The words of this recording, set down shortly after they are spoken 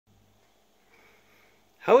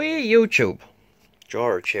How are you, YouTube?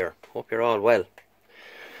 George here. Hope you're all well.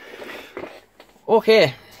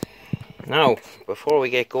 Okay, now before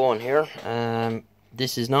we get going here,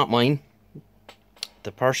 this is not mine.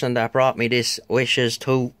 The person that brought me this wishes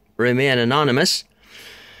to remain anonymous,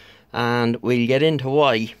 and we'll get into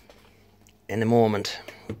why in a moment.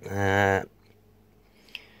 I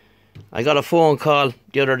got a phone call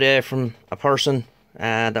the other day from a person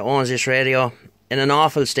that owns this radio in an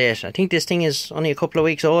awful state. I think this thing is only a couple of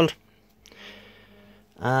weeks old.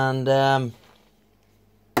 And,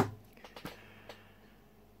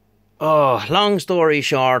 long story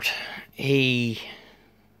short, he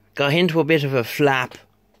got into a bit of a flap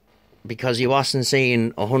because he wasn't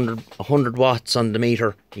seeing 100 watts on the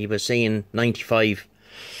meter. He was seeing 95.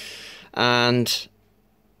 And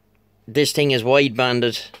this thing is wide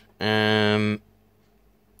banded.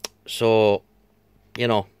 So, you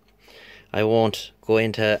know, I won't go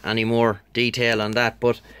into any more detail on that,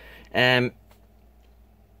 but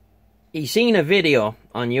he's seen a video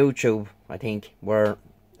on YouTube, I think, where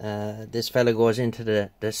this fella goes into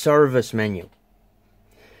the service menu,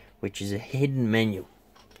 which is a hidden menu,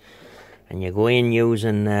 and you go in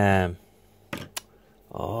using like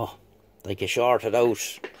a shorted out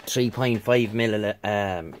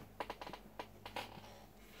 3.5mm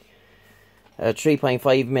a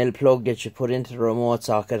 3.5mm plug that you put into the remote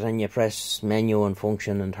socket, and you press menu and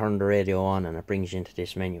function and turn the radio on, and it brings you into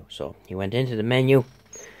this menu. So he went into the menu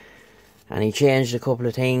and he changed a couple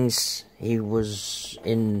of things. He was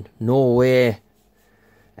in no way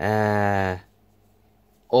up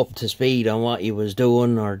to speed on what he was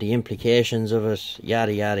doing or the implications of it,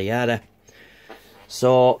 yada yada yada.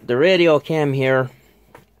 So the radio came here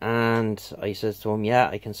and I said to him, yeah,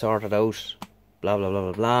 I can sort it out, blah blah blah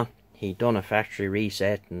blah blah. He'd done a factory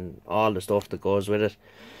reset and all the stuff that goes with it.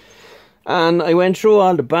 And I went through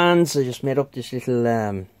all the bands. I just made up this little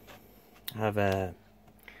I have a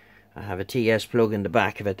TS plug in the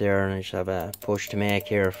back of it there, and I just have a push to make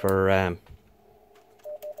here for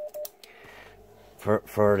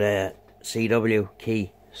the CW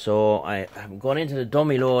key. So I'm going into the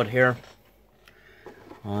dummy load here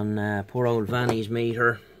on poor old Vanny's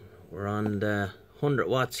meter. We're on the 100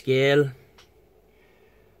 watt scale.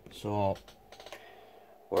 So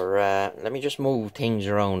we're let me just move things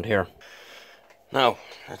around here. Now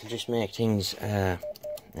that'll just make things a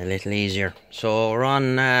little easier. So we're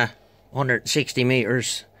on 160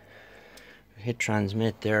 meters. Hit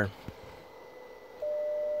transmit there.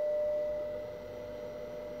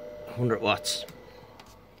 100 watts.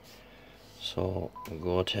 So we'll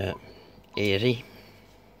go to 80.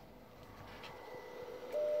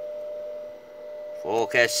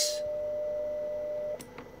 Focus.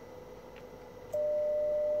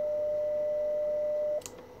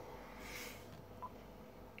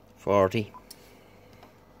 40.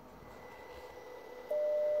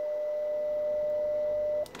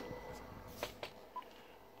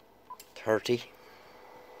 30.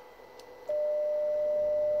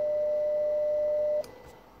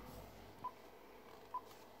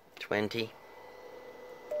 20.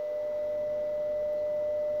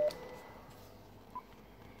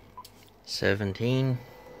 17.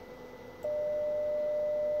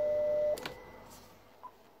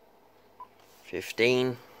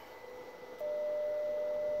 15.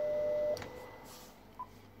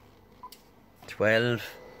 12.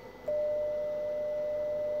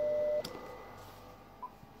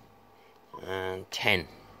 And 10.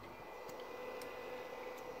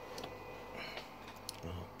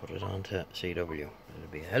 I'll put it onto CW. It'll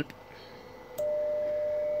be a help.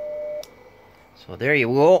 So there you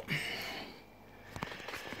go.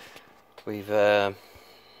 We've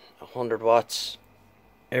 100 watts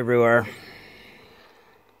everywhere.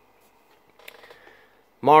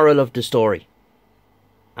 Moral of the story,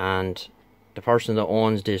 and the person that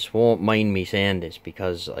owns this won't mind me saying this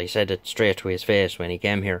because I said it straight to his face when he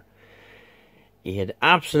came here. He had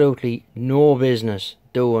absolutely no business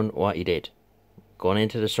doing what he did. Going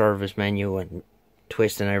into the service menu and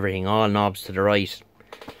twisting everything, all knobs to the right.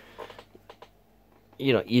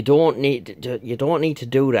 You know, you don't need to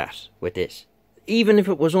do that with this. Even if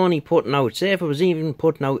it was only putting out, say if it was even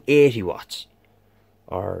putting out 80 watts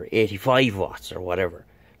or 85 watts or whatever.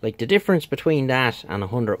 Like, the difference between that and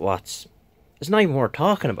 100 watts is not even worth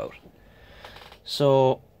talking about.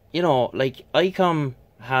 So, you know, like, Icom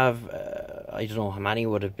have, I don't know how many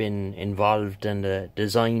would have been involved in the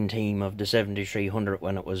design team of the 7300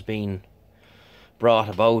 when it was being brought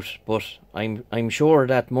about, but I'm sure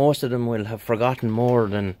that most of them will have forgotten more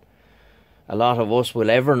than a lot of us will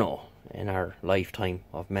ever know in our lifetime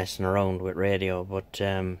of messing around with radio. But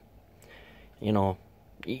you know,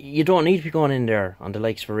 You don't need to be going in there on the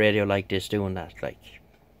likes of a radio like this doing that. Like,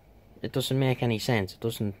 it doesn't make any sense. It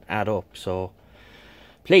doesn't add up. So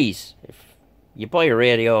please, if you buy a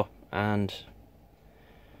radio and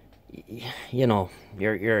you know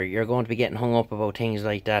you're going to be getting hung up about things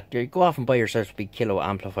like that, you go off and buy yourself a big kilo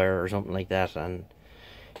amplifier or something like that, and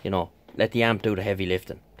you know, let the amp do the heavy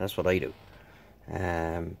lifting. That's what I do.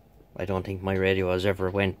 I don't think my radio has ever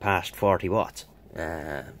went past 40 watts.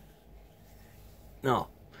 No.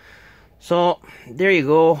 So there you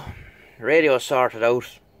go. Radio sorted out.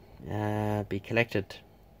 Be collected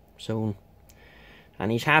soon.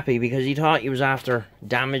 And he's happy because he thought he was after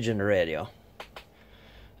damaging the radio.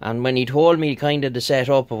 And when he told me kind of the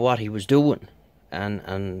setup of what he was doing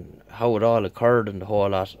and how it all occurred and the whole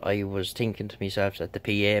lot, I was thinking to myself that the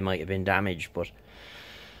PA might have been damaged, but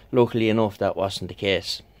luckily enough that wasn't the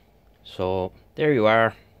case. So there you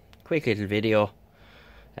are. Quick little video.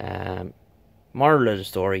 Moral of the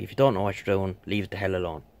story, if you don't know what you're doing, leave it the hell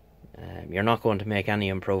alone. You're not going to make any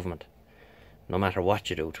improvement, no matter what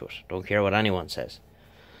you do to it. Don't care what anyone says.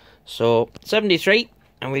 So, 73,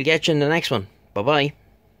 and we'll get you in the next one. Bye-bye.